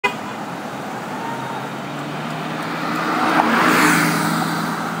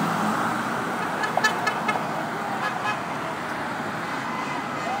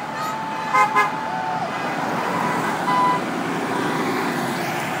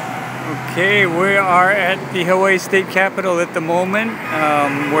Okay, we are at the Hawaii State Capitol at the moment.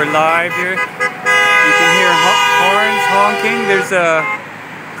 We're live here. You can hear horns honking. There's a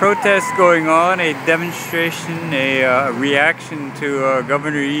protest going on, a demonstration, a reaction to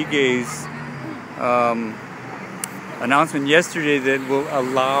Governor Ige's announcement yesterday that will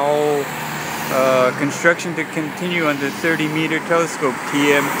allow construction to continue on the 30-meter telescope,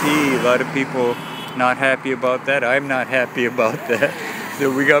 TMT. A lot of people not happy about that. I'm not happy about that. So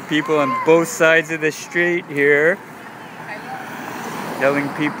we got people on both sides of the street here telling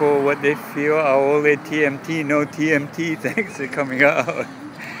people what they feel. Aole TMT, no TMT, thanks for coming out.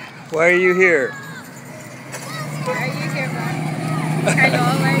 Why are you here? Why are you here, Mom? Hello,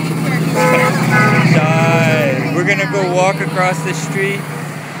 why are you here? Shy. We're gonna go walk across the street.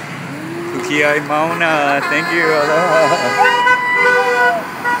 Kukiai Mauna, thank you. Aloha.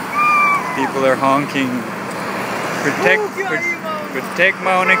 People are honking. Protect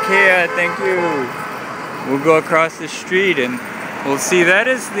Mauna Kea, thank you. We'll go across the street and we'll see. That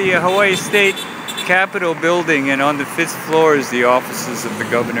is the Hawaii State Capitol building, and on the 5th floor is the offices of the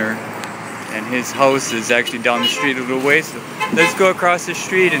governor. And his house is actually down the street a little way. So let's go across the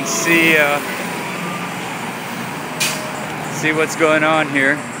street and see what's going on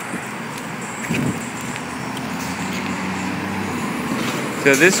here.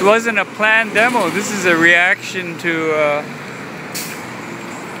 So this wasn't a planned demo. This is a reaction to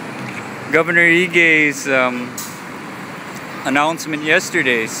Governor Ige's announcement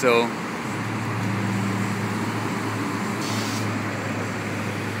yesterday. So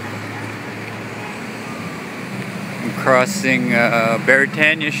I'm crossing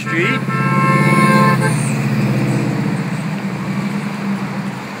Beretania Street.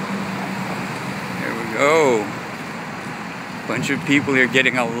 There we go. Bunch of people here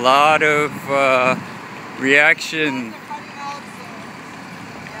getting a lot of reaction.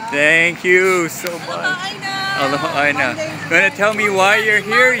 Thank you so much. Aloha Aina. You want to tell me why you're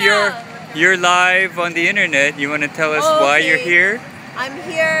here? You're live on the internet. You want to tell us why you're here? I'm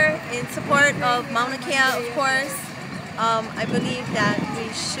here in support of Mauna Kea, of course. I believe that we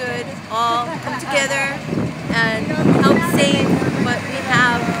should all come together and help save what we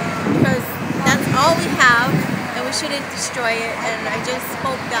have, because that's all we have. And we shouldn't destroy it, and I just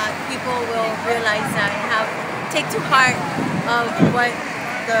hope that people will realize that and take to heart of what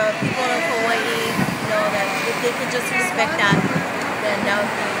the people of Hawaii know, that if they can just respect that, then that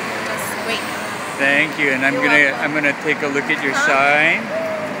would be just great. Thank you, and I'm gonna take a look at your sign.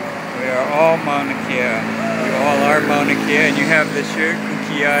 We are all Mauna Kea. We all are Mauna Kea, and you have the shirt,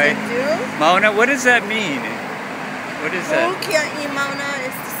 Kukiai Mauna. What does that mean? What is that? Kukiai Mauna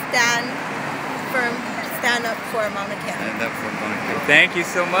is to stand firm. Stand up for Mauna Kea. Stand up for Mauna Kea. Thank you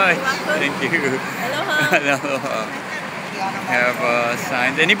so much. Thank you. Aloha. Aloha. Have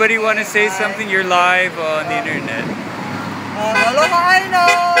signs. Anybody want to say something? You're live on the internet. Aloha Aina.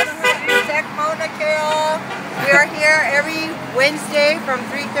 Protect Mauna Kea. We are here every Wednesday from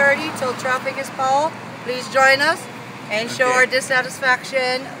 3:30 till traffic is full. Please join us and show our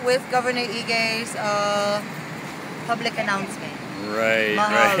dissatisfaction with Governor Ige's public announcement. Right,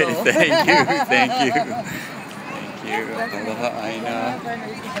 Mahalo. right. Thank you, thank you. Thank you. Aloha Aina.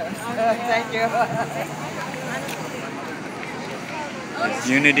 Thank you. There's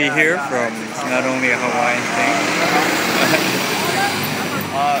unity here from, it's not only a Hawaiian thing.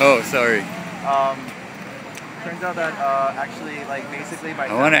 Oh, sorry. Turns out that actually, like, basically my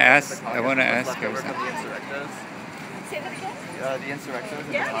I want to ask the you something. The insurrectos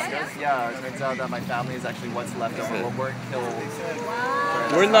in the Congress. Yeah, it turns out that my family is actually what's left over. We're killed.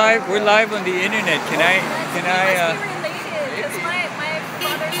 Wow. We're live on the internet. Can I? Must be related, because my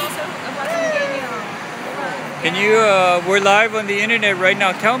father's also a Guatemala. Can you? We're live on the internet right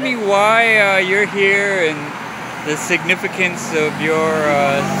now. Tell me why you're here and the significance of your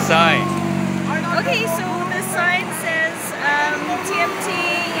sign. Okay, so the sign says TMT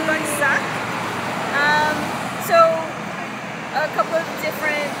Ibang Zak. So a couple of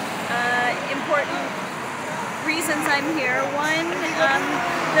different important reasons I'm here. One,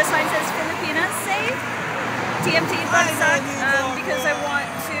 the sign says Filipinas Save, TMT Bansak, because I want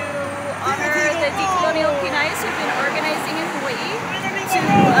to honor the decolonial Pinays who've been organizing in Hawaii to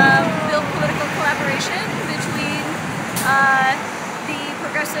build political collaboration between the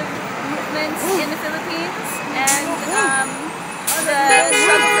progressive movements in the Philippines and the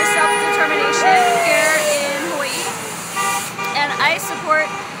struggle for self-determination here in Hawaii. And I support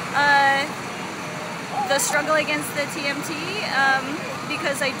the struggle against the TMT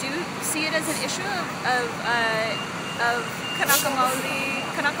because I do see it as an issue of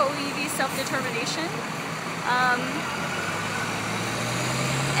Kanaka Olivi self-determination.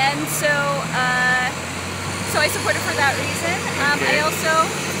 And so, so I support it for that reason. Okay. I also,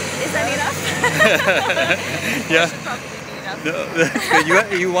 is that enough? Yeah. That should probably be enough. No, that's good.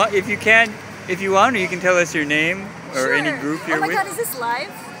 You want, if you want, you can tell us your name or Sure. any group you're Oh my with. God, is this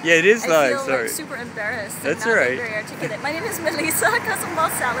live? Yeah, it is I live. feel Sorry. like super embarrassed. That's and not alright. Very articulate. My name is Melissa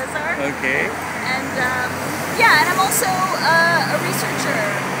Casambal Salazar. Okay. And yeah, and I'm also a researcher.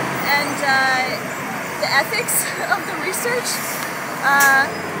 And the ethics of the research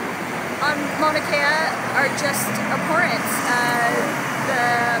on Mauna Kea are just abhorrent.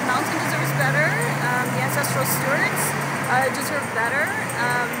 The mountain deserves better. The ancestral stewards deserve better.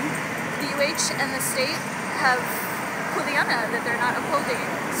 The UH and the state have kuleana that they're not upholding.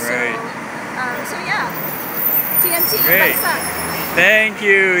 Right. So yeah, TNT, Great. Bagsak.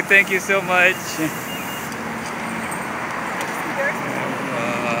 Thank you so much.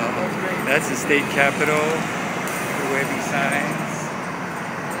 That's the state capitol, the waving signs.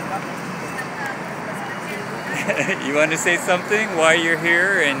 You want to say something why you're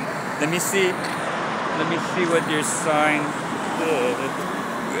here? And let me see what your sign is.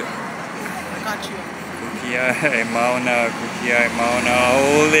 Got you. Kukiai Mauna,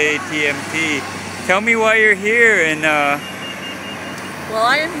 Ole TMT. Tell me why you're here and Well,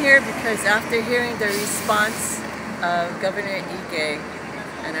 I am here because after hearing the response of Governor Ige,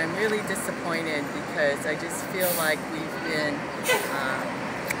 and I'm really disappointed because I just feel like we've been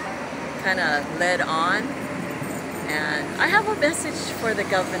kind of led on. And I have a message for the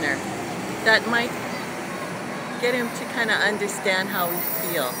governor that might get him to kind of understand how we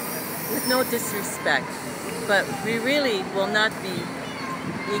feel, with no disrespect. But we really will not be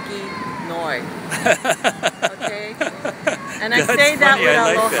ignored. Okay? And I That's say that funny, with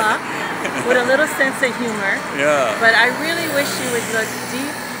I like aloha, with a little sense of humor. yeah. But I really wish you would look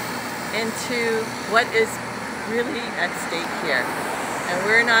deep into what is really at stake here. And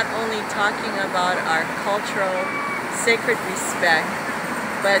we're not only talking about our cultural sacred respect,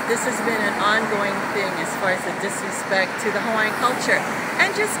 but this has been an ongoing thing as far as the disrespect to the Hawaiian culture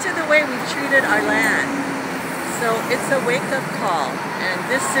and just to the way we've treated our land. So it's a wake-up call, and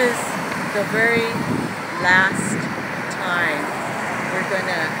this is the very last time we're going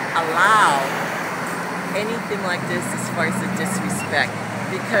to allow anything like this as far as the disrespect,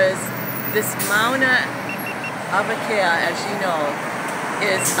 because this Mauna Kea, as you know,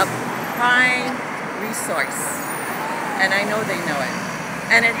 is a prime resource, and I know they know it,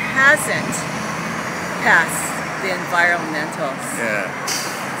 and it hasn't passed the environmental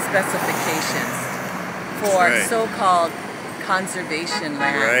specifications for Right. so-called conservation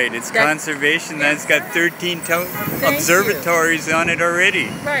land. Right, it's That- conservation that's got 13 you. observatories on it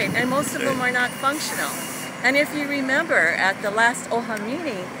already. Right, and most of them are not functional. And if you remember, at the last OHA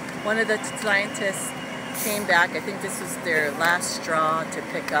meeting, one of the scientists came back, I think this was their last straw to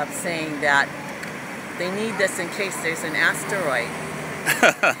pick up, saying that they need this in case there's an asteroid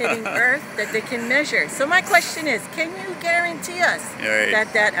hitting Earth that they can measure. So my question is, can you guarantee us Right.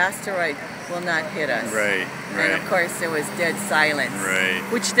 that that asteroid will not hit us? Right, And right, of course there was dead silence, right.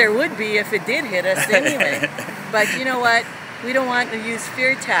 which there would be if it did hit us anyway. But you know what? We don't want to use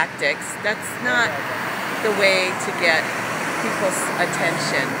fear tactics. That's not the way to get people's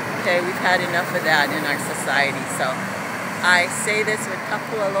attention. Okay, we've had enough of that in our society. So I say this with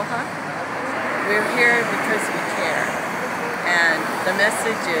kapu aloha. We're here because we care. And the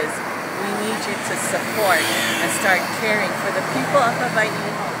message is we need you to support and start caring for the people of Hawaii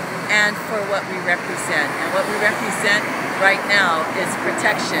and for what we represent. And what we represent right now is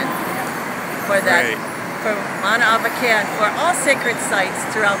protection for that, Right. for Mauna Kea and for all sacred sites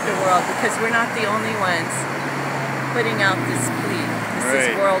throughout the world, because we're not the only ones putting out this plea. This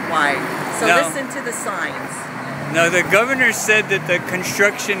Right. is worldwide. So Now- listen to the signs. Now the governor said that the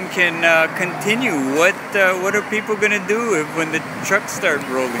construction can continue. What are people going to do when the trucks start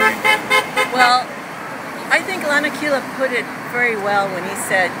rolling in? Well, I think Lanakila put it very well when he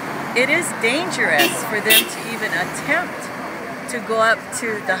said it is dangerous for them to even attempt to go up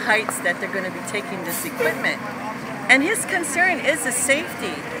to the heights that they're going to be taking this equipment. And his concern is the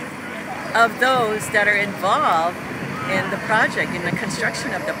safety of those that are involved in the project, in the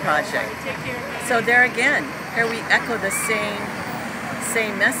construction of the project. So there again, here we echo the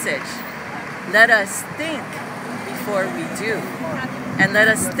same message. Let us think before we do. And let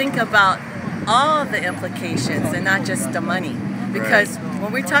us think about all the implications and not just the money. Because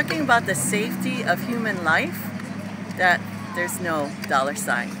when we're talking about the safety of human life, that there's no dollar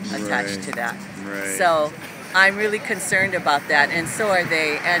sign attached Right. to that. Right. So I'm really concerned about that, and so are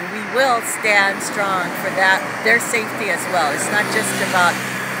they. And we will stand strong for that, their safety as well. It's not just about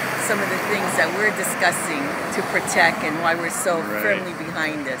some of the things that we're discussing to protect and why we're so Right. firmly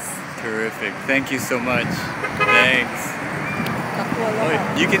behind this. Terrific. Thank you so much. Thanks.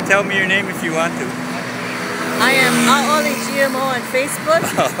 Oh, you can tell me your name if you want to. I am Aoli GMO on Facebook.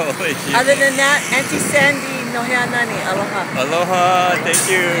 Other than that, Auntie Sandy Noheanani. Aloha. Aloha. Thank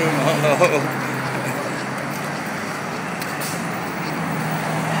you. Mahalo.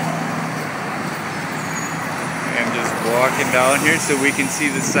 I'm just walking down here so we can see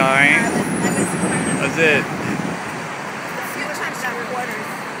the sign. That's it.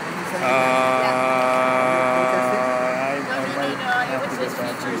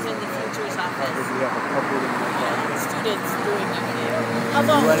 Students doing everything. You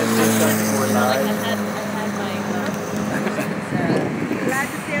want to say something? We're live. Glad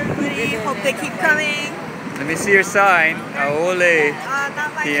to see everybody. Hope they keep coming. Let me see your sign. Aole.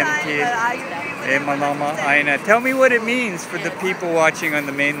 Not my TMT. sign, but I agree with Mama Aina. Tell me what it means for the people watching on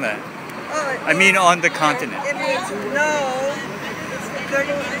the mainland. Oh, I mean on the continent. it means no. The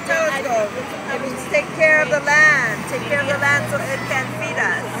telescope. It means take care of the land. Take care of the land so it can feed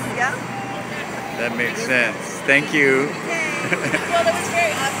us. Yeah? That makes sense. Thank you. Well, it was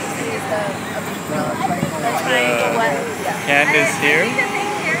very obvious to use the triangle one. Yeah. Candace here. I think that they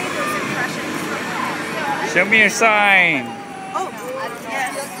carry those impressions from Show me your sign. Oh,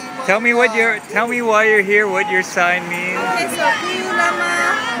 yes. Tell me why you're here, what your sign means. Okay, so Piulama,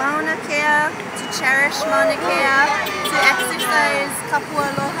 Mauna Kea, to cherish Mauna Kea, to exercise Kapua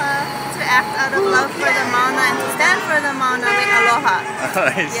Aloha, to act out of love for the Mauna, and to stand for the Mauna with Aloha.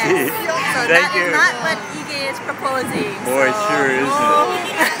 I see. So Thank that you. is not what Ige is proposing. Boy, so, sure isn't.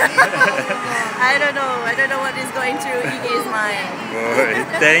 I don't know what is going through Ige's mind. Boy,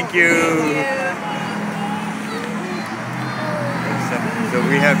 thank you. So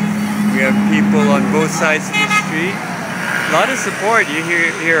we have people on both sides of the street. A lot of support. You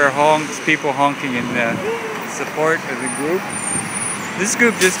hear honks, people honking in support of the group. This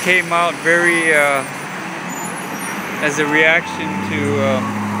group just came out very as a reaction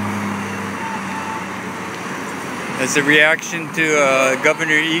to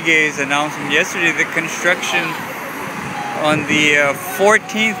Governor Ige's announcement yesterday. The construction on the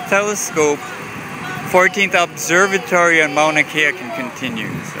 14th telescope, 14th observatory on Mauna Kea can continue.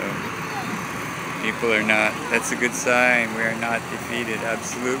 So people are not, that's a good sign. We are not defeated.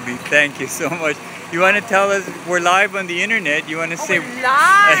 Absolutely. Thank you so much. You want to tell us, we're live on the internet. You want to say, we're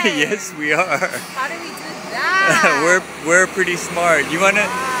live? Yes, we are. How do we do that? we're pretty smart. You want to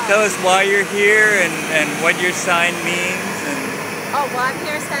tell us why you're here and what your sign means? Oh, well, I'm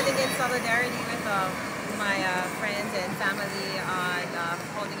here standing in solidarity with my friends and family on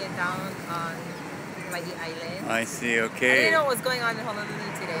holding it down on Waihee Island. I see, I okay. didn't know what was going on in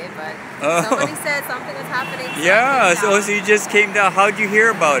Honolulu today, but Oh. somebody said something was happening. So Yeah, I came down. so you just came down. How'd you hear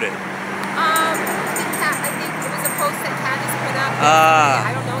about it? I think it was a post that Candace put up. Ah. I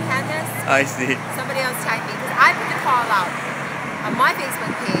don't know Candace. I see. Somebody else tagged me because I put the call out on my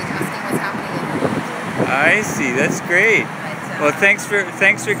Facebook page asking what's happening in Honolulu. I see. That's great. But, Well, thanks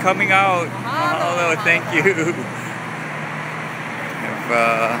for coming out. Mahalo. Thank you. We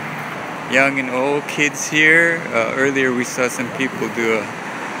have young and old kids here. Earlier we saw some people do a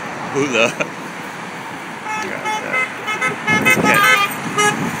hula.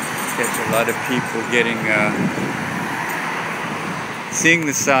 Catch a lot of people getting seeing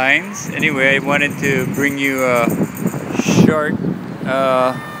the signs. Anyway, I wanted to bring you a short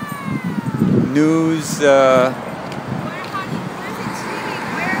news.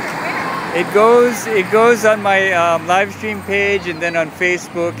 It goes on my live stream page and then on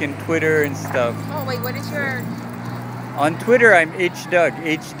Facebook and Twitter and stuff. oh wait, what is your? On Twitter, I'm HDoug,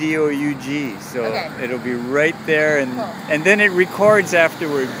 HDOUG. So Okay. it'll be right there, and Cool. and then it records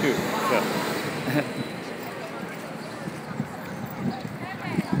afterward too. So.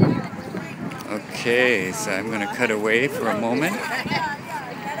 Okay, so I'm gonna cut away for a moment.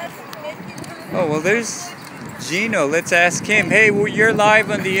 Oh well, there's Gino. Let's ask him. Hey, you're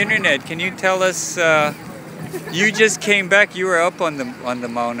live on the internet. Can you tell us? You just came back. You were up on the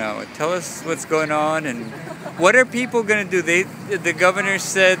Mauna. Tell us what's going on and what are people going to do? The governor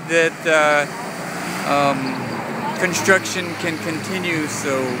said that construction can continue.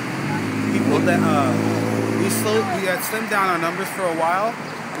 So Well, we had slimmed down our numbers for a while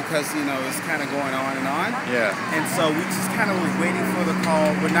because it's kind of going on and on. yeah, And so we just kind of was waiting for the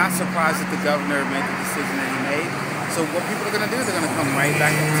call. We're not surprised that the governor made the decision that he made. So what people are going to do, they're going to come right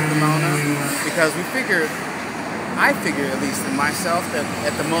back into the Mauna because I figure at least in myself that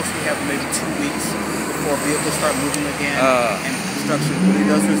at the most we have maybe 2 weeks before vehicles start moving again and construction really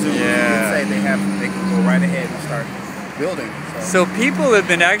does resume. Yeah. They can go right ahead and start building. So people have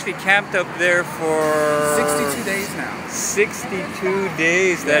been actually camped up there for 62 days now. 62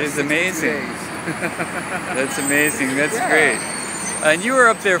 days. That is amazing. That's amazing. That's great. And you were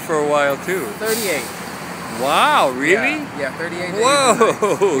up there for a while too. 38. Wow, really? Yeah, 38 days.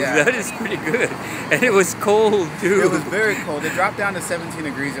 Whoa, yeah. that is pretty good. And it was cold too. It was very cold. It dropped down to 17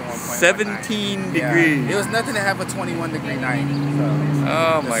 degrees at one point. 17 degrees. It was nothing to have a 21-degree night. So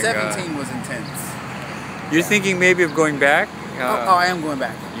oh my god. 17 was intense. You're thinking maybe of going back? Oh, I am going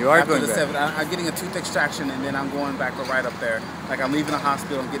back. You are After going the back. I'm getting a tooth extraction, and then I'm going back right up there. Like I'm leaving the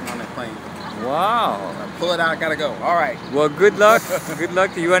hospital and getting on that plane. Wow. I pull it out, I gotta go. All right. Well, good luck. Good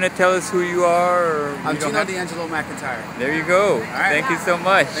luck. Do you want to tell us who you are? Or I'm Gino D'Angelo McIntyre. There you go. All right. Thank you so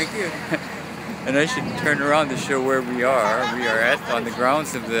much. Thank you. And I should turn around to show where we are. We are on the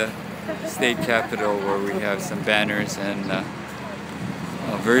grounds of the state capitol, where we have some banners and a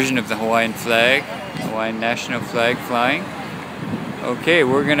version of the Hawaiian flag, Hawaiian national flag flying. Okay,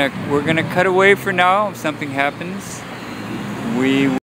 we're gonna cut away for now. If something happens, we